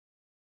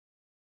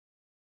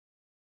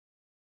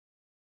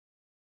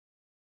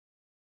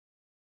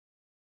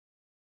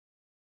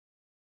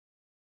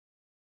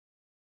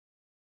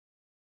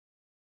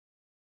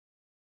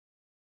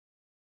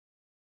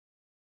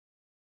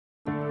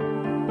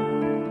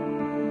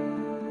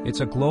It's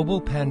a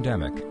global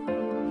pandemic.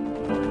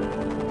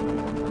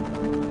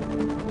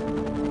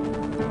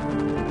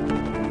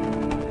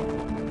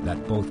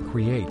 That both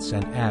creates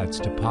and adds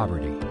to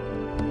poverty.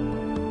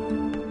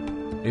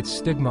 Its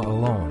stigma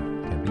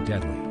alone can be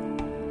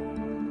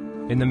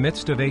deadly. In the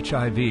midst of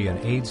HIV and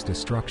AIDS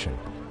destruction,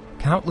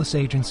 countless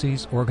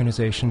agencies,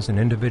 organizations, and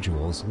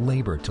individuals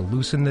labor to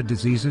loosen the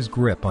disease's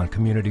grip on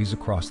communities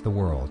across the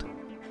world.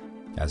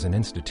 As an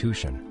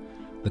institution,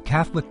 the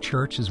Catholic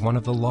Church is one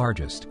of the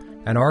largest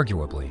and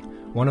arguably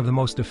one of the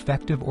most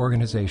effective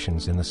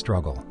organizations in the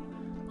struggle.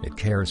 It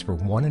cares for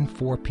 1 in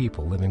 4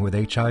 people living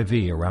with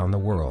HIV around the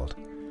world.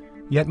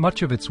 Yet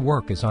much of its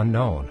work is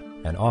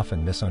unknown and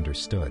often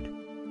misunderstood.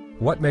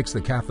 What makes the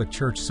Catholic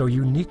Church so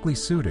uniquely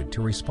suited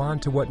to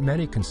respond to what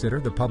many consider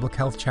the public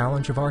health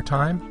challenge of our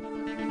time?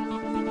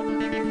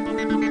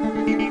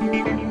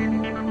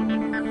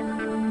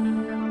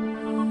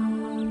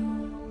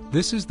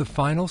 This is the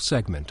final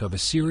segment of a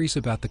series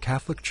about the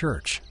Catholic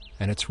Church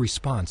and its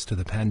response to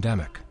the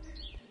pandemic.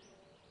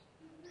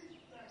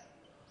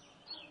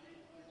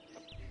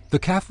 The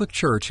Catholic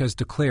Church has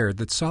declared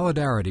that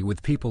solidarity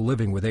with people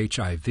living with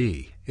HIV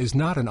is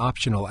not an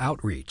optional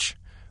outreach,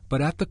 but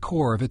at the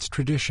core of its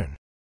tradition.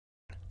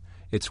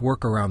 Its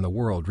work around the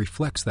world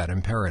reflects that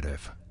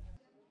imperative.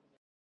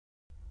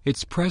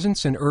 Its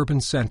presence in urban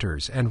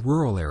centers and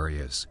rural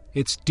areas,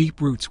 its deep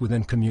roots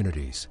within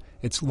communities,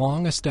 its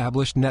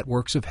long-established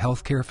networks of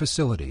healthcare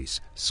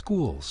facilities,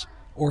 schools,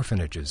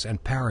 orphanages,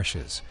 and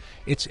parishes,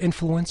 its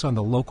influence on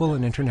the local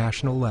and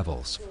international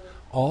levels,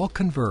 all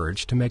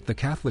converge to make the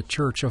Catholic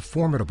Church a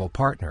formidable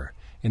partner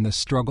in the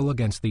struggle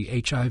against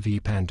the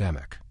HIV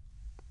pandemic.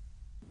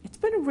 It's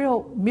been a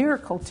real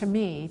miracle to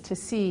me to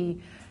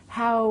see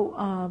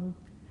how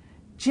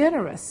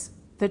generous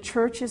the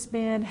Church has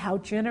been, how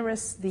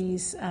generous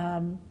these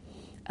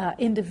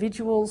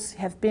individuals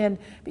have been,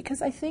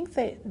 because I think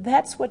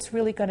that's what's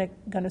really going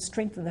to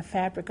strengthen the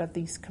fabric of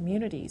these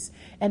communities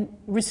and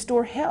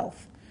restore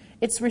health.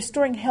 It's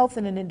restoring health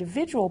in an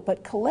individual,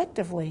 but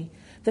collectively,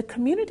 the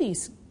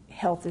community's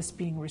health is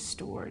being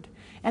restored,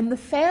 and the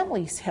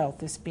family's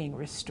health is being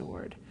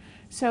restored.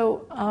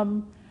 So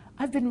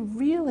I've been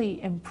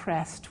really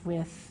impressed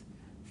with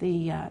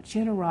the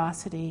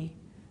generosity,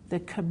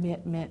 the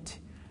commitment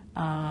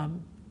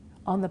on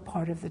the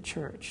part of the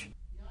Church.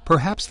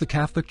 Perhaps the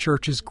Catholic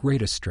Church's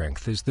greatest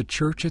strength is the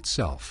Church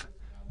itself,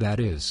 that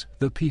is,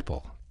 the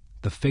people,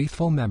 the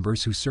faithful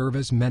members who serve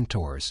as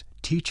mentors,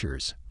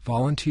 teachers,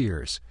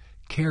 volunteers,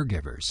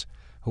 caregivers,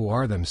 who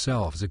are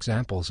themselves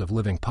examples of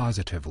living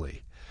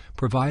positively,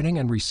 providing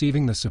and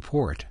receiving the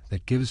support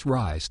that gives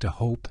rise to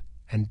hope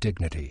and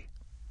dignity.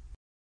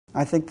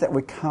 I think that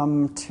we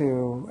come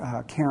to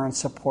care and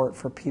support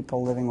for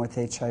people living with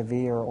HIV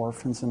or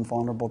orphans and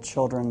vulnerable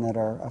children that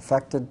are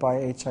affected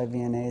by HIV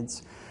and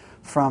AIDS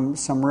from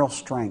some real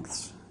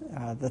strengths.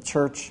 The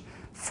Church,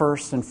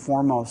 first and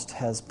foremost,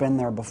 has been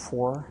there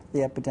before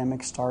the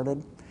epidemic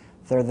started.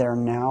 They're there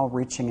now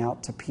reaching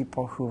out to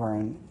people who are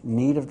in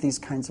need of these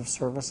kinds of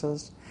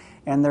services.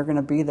 And they're going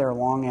to be there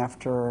long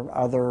after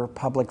other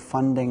public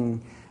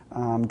funding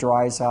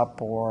dries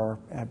up or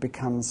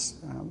becomes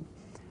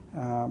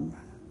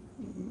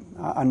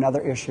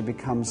another issue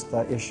becomes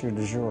the issue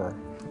du jour.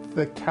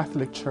 The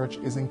Catholic Church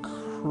is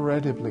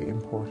incredibly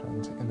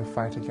important in the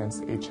fight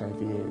against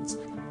HIV/AIDS.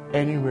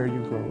 Anywhere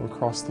you go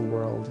across the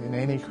world, in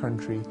any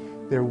country,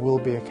 there will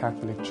be a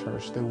Catholic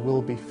Church, there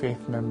will be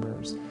faith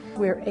members.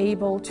 We're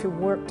able to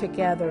work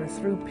together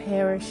through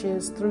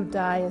parishes, through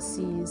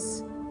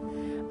dioceses,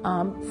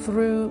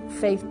 through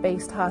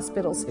faith-based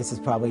hospitals. This is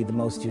probably the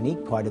most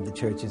unique part of the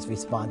Church's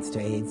response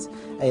to AIDS.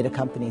 It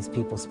accompanies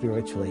people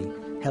spiritually,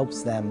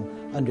 helps them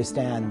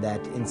understand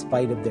that in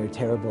spite of their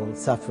terrible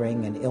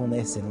suffering and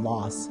illness and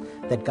loss,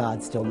 that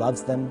God still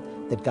loves them,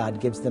 that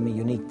God gives them a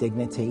unique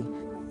dignity.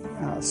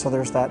 So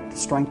there's that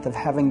strength of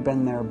having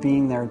been there,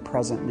 being there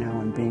present now,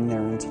 and being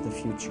there into the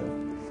future.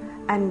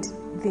 And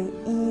there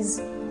is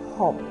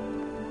hope,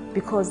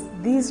 because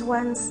these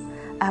ones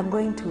are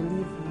going to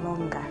live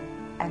longer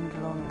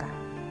and longer.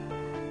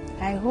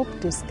 I hope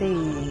to stay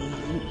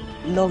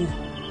long.